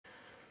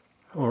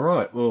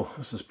Alright, well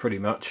this is pretty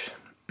much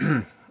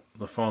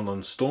the final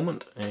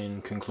instalment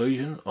and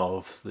conclusion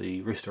of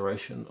the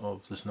restoration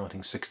of this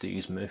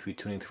 1960s Murphy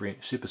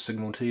 23-inch Super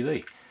Signal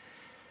TV.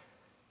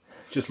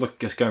 Just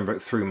going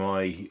back through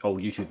my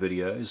old YouTube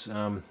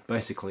videos,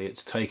 basically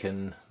it's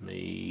taken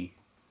me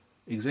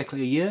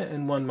exactly a year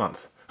and 1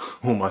 month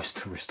almost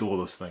to restore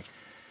this thing.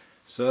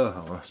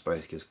 So I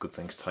suppose it's good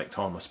things take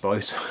time, I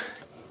suppose.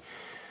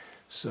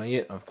 So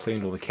yeah, I've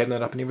cleaned all the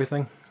cabinet up and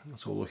everything.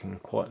 It's all looking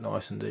quite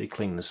nice indeed.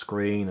 Cleaned the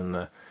screen and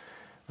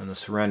the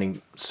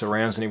surrounding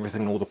surrounds and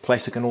everything, all the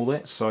plastic and all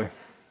that. So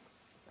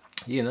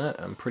yeah, no,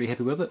 I'm pretty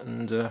happy with it.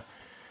 And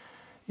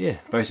yeah,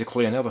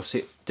 basically another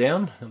set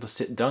done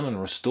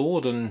and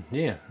restored. And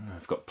yeah,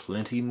 I've got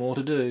plenty more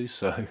to do.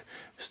 So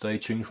stay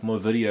tuned for more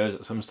videos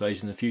at some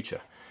stage in the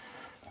future.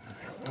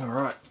 All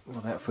right,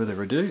 without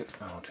further ado,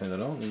 I'll turn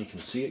it on and you can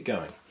see it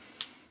going.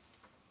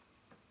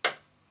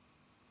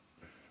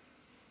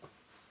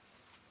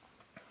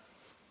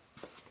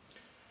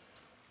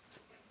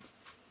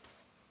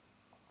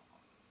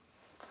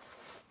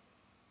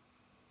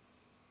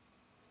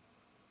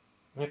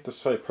 I have to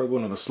say, probably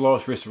one of the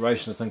slowest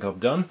restorations I think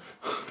I've done,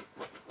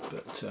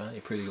 but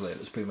you're pretty glad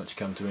it's pretty much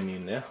come to an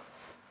end now.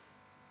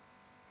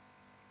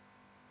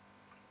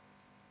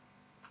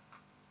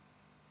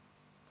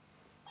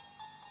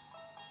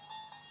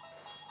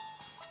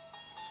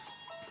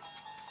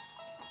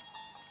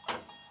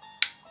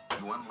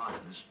 You unlock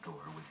this door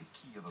with the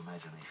key of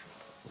imagination.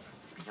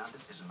 Beyond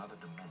it is another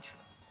dimension.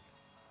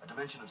 A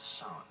dimension of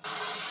sound,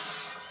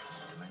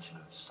 a dimension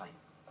of sight,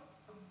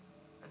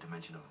 a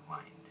dimension of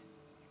mind.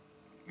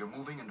 You're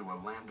moving into a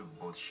land of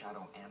both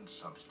shadow and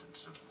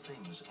substance, of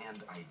things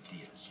and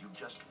ideas. You've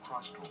just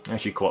crossed over. I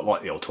actually quite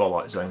like the old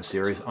Twilight Zone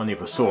series. I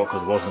never saw it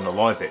because I wasn't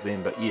alive back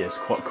then, but yeah, it's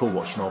quite cool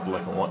watching old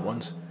black and white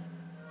ones.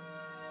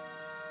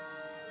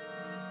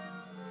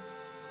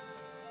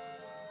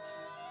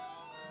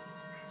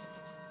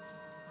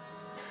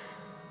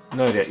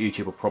 No doubt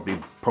YouTube will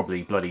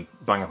probably bloody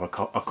bang up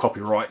a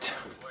copyright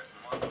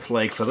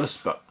flag for this,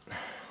 but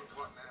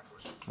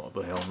what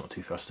the hell, I'm not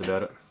too fussed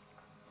about it.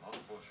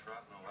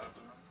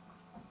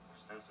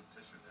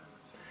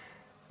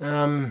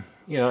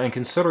 You know, and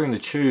considering the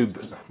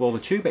tube, well, the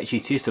tube actually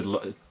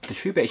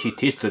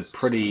tested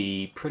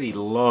pretty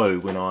low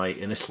when I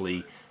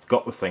initially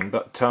got the thing,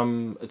 but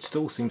it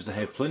still seems to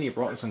have plenty of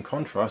brightness and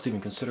contrast, even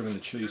considering the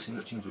tube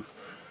seems to, you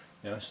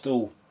know,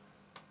 still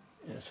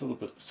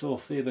a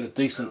fair bit of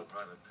decent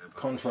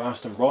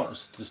contrast and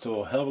brightness. There's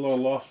still a hell of a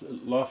lot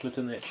of life left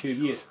in that tube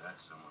yet,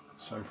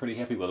 so I'm pretty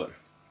happy with it.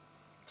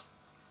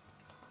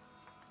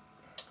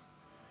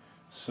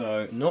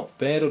 So not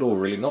bad at all,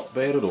 really, not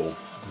bad at all.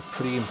 I'm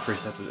pretty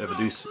impressed, if I ever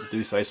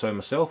do say so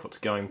myself. It's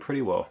going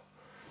pretty well.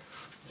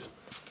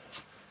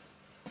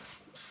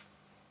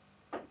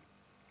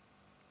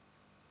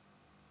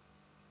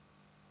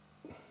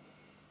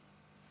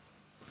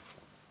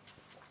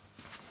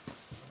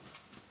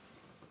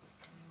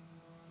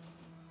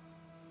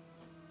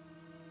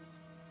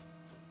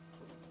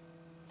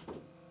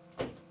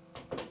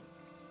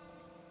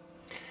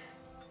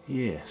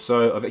 Yeah,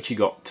 so I've actually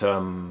got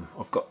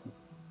I've got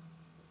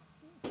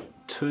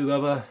 2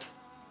 other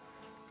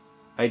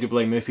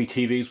AWA Murphy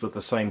TVs with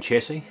the same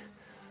chassis,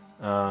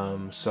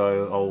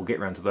 so I'll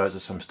get around to those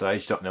at some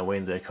stage. Don't know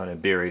when. They're kind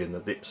of buried in the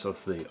depths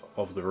of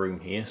the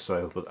room here,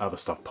 so with other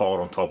stuff piled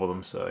on top of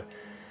them, so it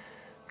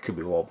could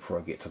be a while before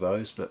I get to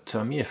those. But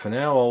yeah, for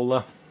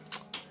now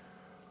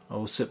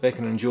I'll sit back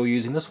and enjoy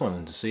using this one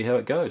and to see how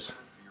it goes.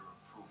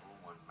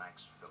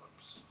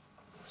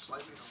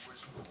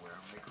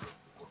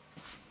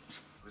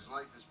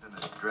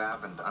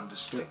 Drab and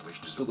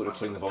undistinguished. Still got to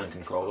clean the volume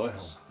control though.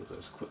 I'll give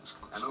those quick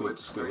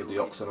squirt with the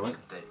oxide, I think.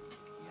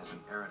 He has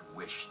an errant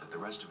wish that the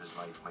rest of his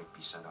life might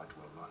be sent out to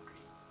a laundry,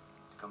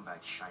 to come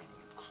back shining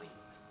and clean.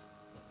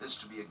 This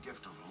to be a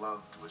gift of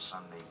love to a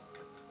son named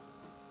Pip.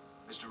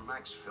 Mr.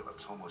 Max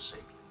Phillips, Homo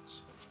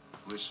sapiens,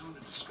 who is soon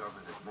to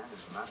discover that man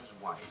is not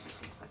as wise as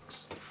he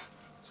thinks.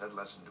 Said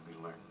lesson to be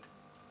learned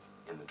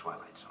in the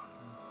Twilight Zone.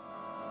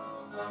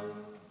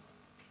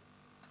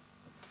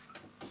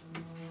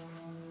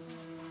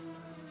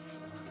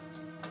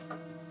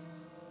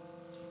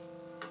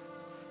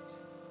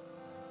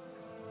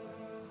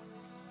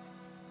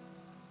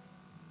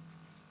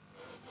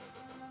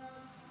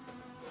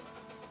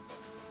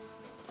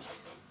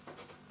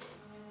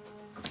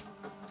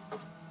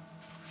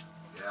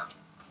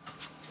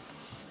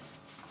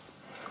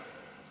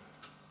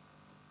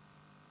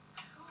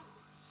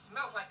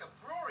 Smells like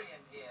a brewery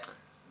in here.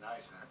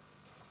 Nice, huh?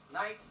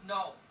 Nice,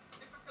 no.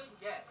 Difficult,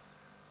 yes.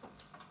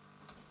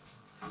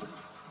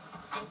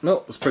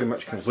 No, this pretty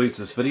much concludes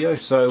this video.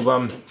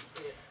 So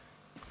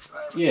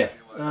yeah,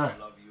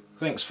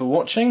 thanks for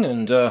watching,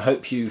 and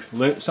hope you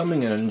learnt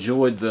something and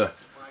enjoyed the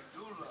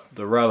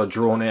rather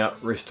drawn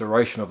out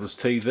restoration of this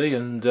TV.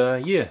 And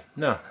yeah,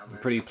 no, I'm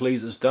pretty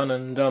pleased it's done,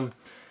 and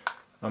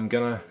I'm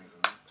gonna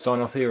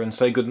sign off here and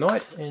say good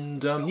night,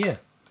 and yeah,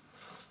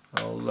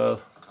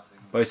 I'll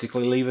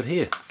basically leave it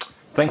here.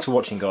 Thanks for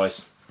watching,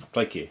 guys.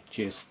 Take care.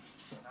 Cheers.